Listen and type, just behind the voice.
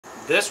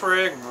This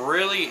rig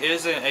really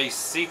isn't a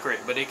secret,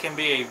 but it can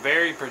be a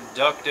very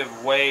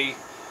productive way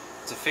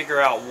to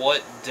figure out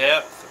what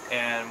depth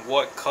and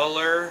what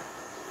color,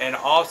 and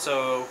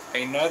also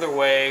another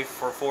way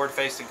for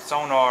forward-facing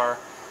sonar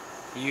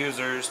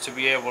users to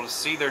be able to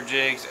see their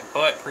jigs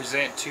but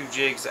present two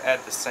jigs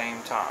at the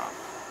same time.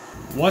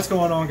 What's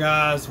going on,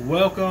 guys?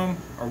 Welcome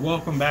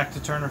back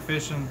to Turner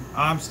Fishing.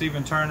 I'm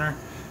Stephen Turner,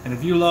 and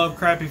if you love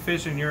crappie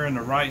fishing, you're in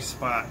the right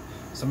spot.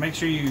 So make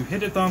sure you hit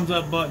the thumbs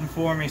up button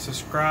for me,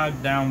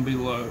 subscribe down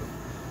below.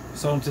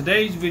 So in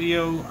today's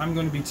video, I'm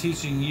going to be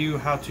teaching you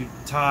how to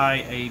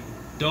tie a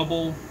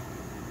double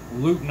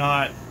loop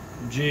knot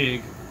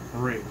jig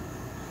rig.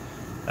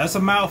 That's a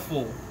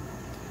mouthful,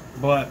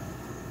 but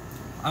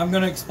I'm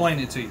going to explain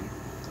it to you.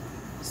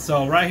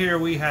 So right here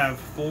we have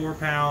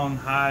 4-pound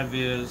high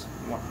vis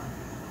line,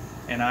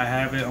 and I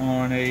have it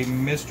on a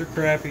Mr.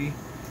 Crappie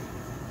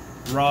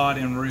rod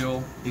and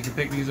reel. You can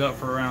pick these up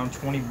for around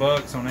 20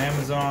 bucks on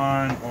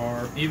Amazon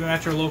or even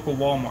at your local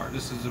Walmart.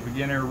 This is a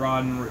beginner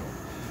rod and reel,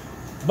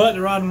 but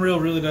the rod and reel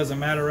really doesn't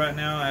matter right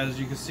now. As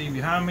you can see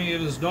behind me,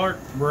 it is dark.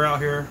 We're out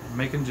here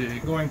making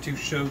jig. Going to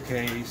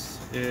showcase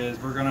is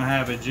we're going to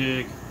have a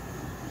jig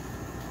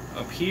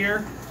up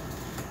here,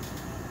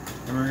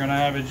 and we're going to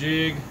have a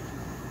jig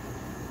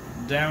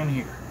down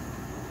here.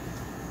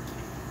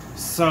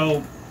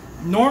 So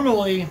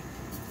normally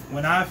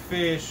when I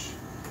fish,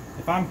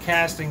 if I'm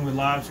casting with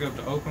live scope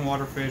to open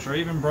water fish or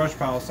even brush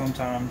piles,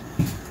 sometimes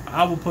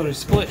I will put a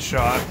split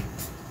shot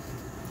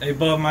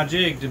above my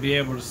jig to be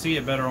able to see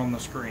it better on the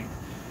screen.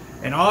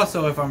 And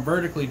also if I'm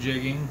vertically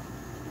jigging,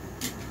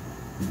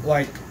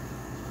 like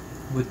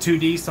with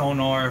 2D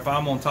sonar, if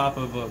I'm on top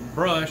of a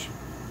brush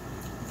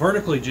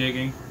vertically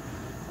jigging,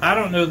 I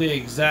don't know the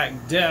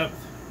exact depth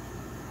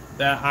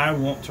that I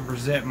want to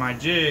present my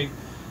jig.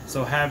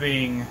 So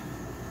having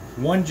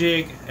one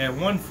jig at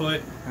 1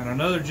 foot and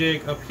another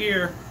jig up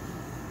here,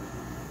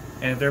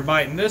 and if they're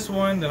biting this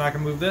one, then I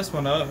can move this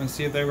one up and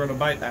see if they're going to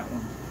bite that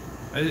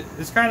one.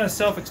 It's kind of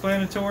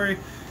self-explanatory.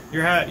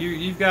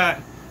 You've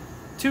got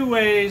two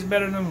ways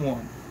better than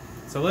one.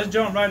 So let's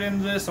jump right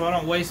into this so I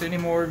don't waste any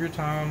more of your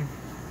time.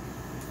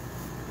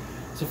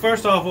 So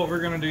first off, what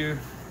we're going to do,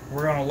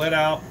 we're going to let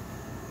out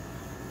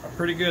a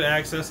pretty good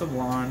access of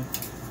line,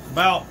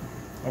 about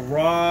a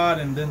rod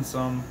and then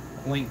some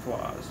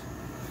lengthwise,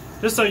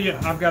 just so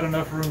I've got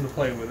enough room to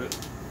play with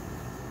it.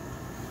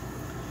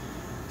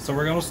 So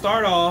we're going to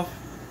start off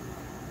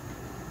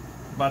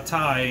by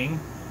tying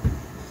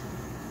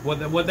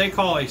what they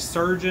call a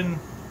surgeon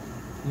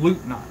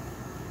loop knot.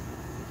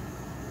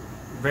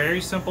 Very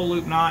simple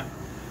loop knot.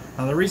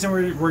 Now the reason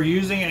we're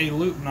using a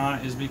loop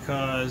knot is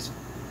because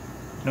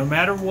no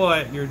matter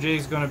what, your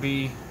jig's going to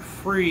be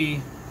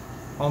free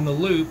on the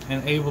loop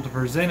and able to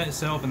present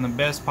itself in the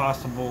best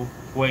possible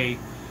way,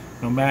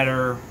 no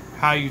matter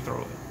how you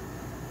throw it.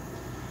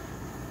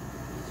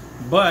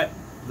 But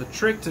the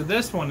trick to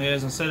this one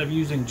is, instead of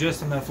using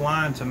just enough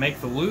line to make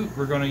the loop,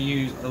 we're going to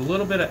use a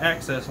little bit of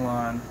access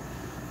line.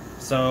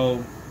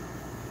 So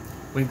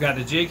we've got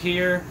the jig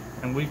here,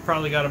 and we've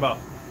probably got about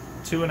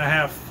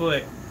 2.5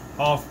 foot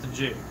off the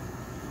jig.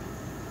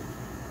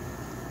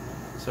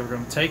 So we're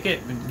going to take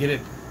it and get it.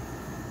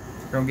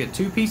 We're going to get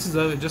 2 pieces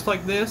of it just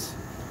like this,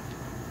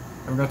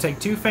 and we're going to take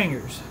 2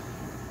 fingers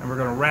and we're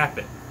going to wrap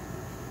it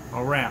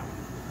around.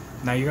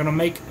 Now you're going to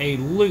make a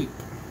loop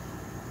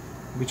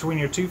between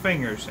your 2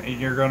 fingers, and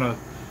you're going to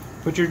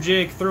put your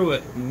jig through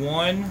it.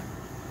 1,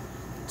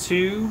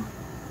 2,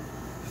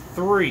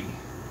 3.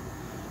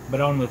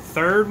 But on the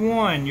 3rd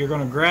one, you're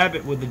going to grab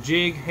it with the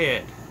jig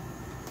head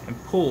and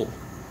pull.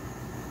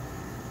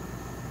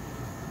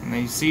 And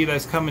then you see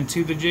that's coming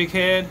to the jig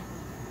head,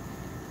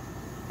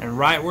 and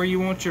right where you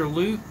want your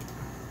loop,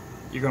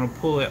 you're going to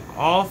pull it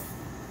off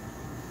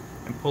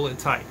and pull it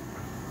tight.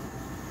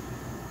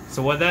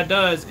 So what that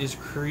does is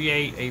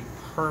create a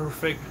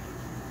perfect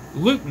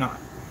loop knot.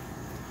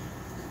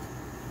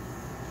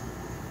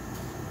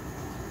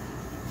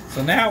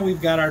 So now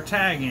we've got our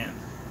tag in,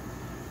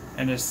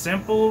 and as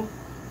simple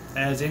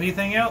as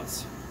anything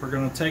else, we're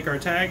going to take our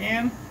tag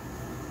in and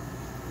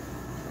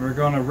we're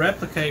going to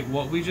replicate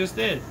what we just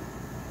did.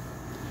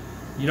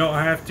 You don't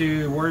have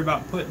to worry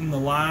about putting the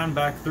line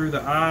back through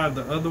the eye of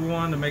the other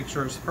one to make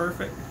sure it's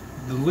perfect.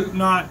 The loop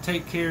knot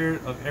takes care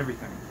of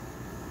everything.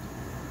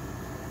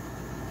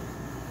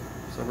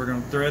 So we're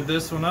going to thread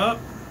this one up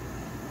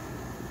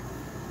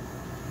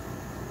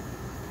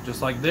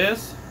just like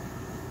this.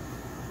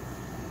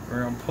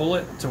 We're going to pull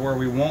it to where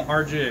we want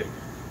our jig.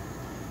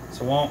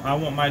 So I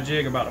want my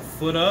jig about 1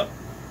 foot up,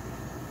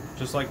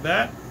 just like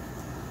that.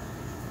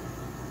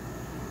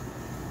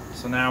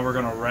 So now we're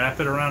going to wrap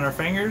it around our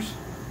fingers,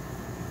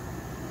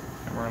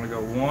 and we're going to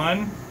go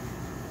 1,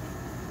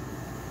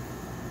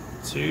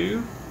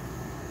 2,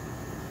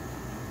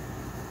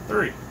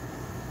 3.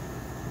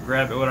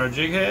 Grab it with our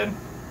jig head,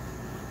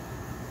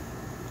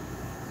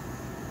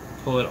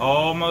 pull it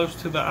almost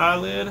to the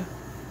eyelid, and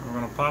we're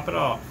going to pop it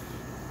off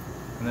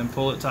and then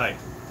pull it tight.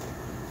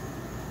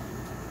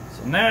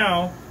 So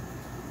now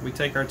we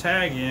take our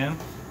tag in,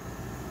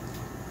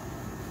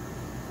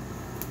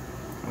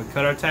 We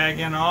cut our tag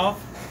end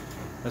off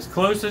as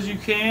close as you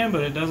can,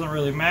 but it doesn't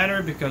really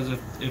matter, because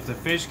if the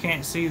fish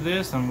can't see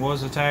this, then what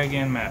does the tag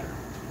end matter?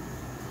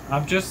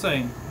 I'm just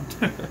saying.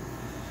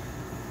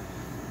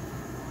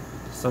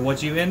 So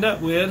what you end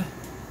up with,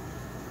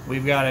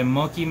 we've got a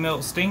monkey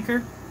milk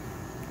stinker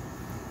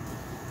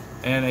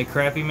and a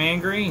crappie man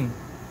green,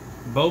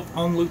 both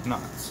on loop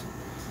knots.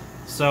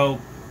 So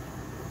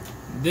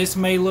this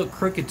may look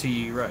crooked to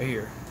you right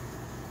here,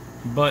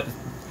 but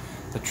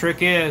the trick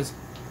is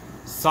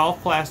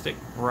soft plastic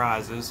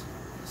rises.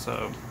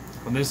 So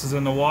when this is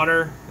in the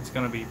water, it's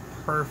going to be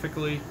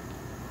perfectly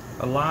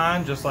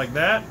aligned just like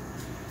that.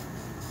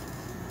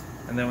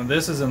 And then when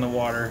this is in the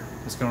water,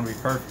 it's going to be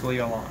perfectly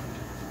aligned.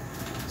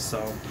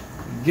 So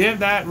give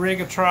that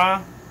rig a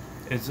try.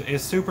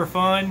 It's super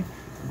fun.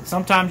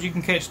 Sometimes you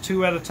can catch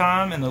 2 at a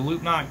time, and the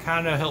loop knot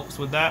kind of helps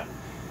with that.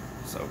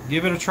 So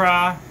give it a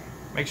try.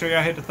 Make sure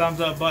y'all hit the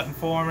thumbs up button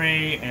for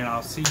me, and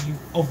I'll see you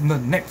on the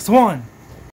next one.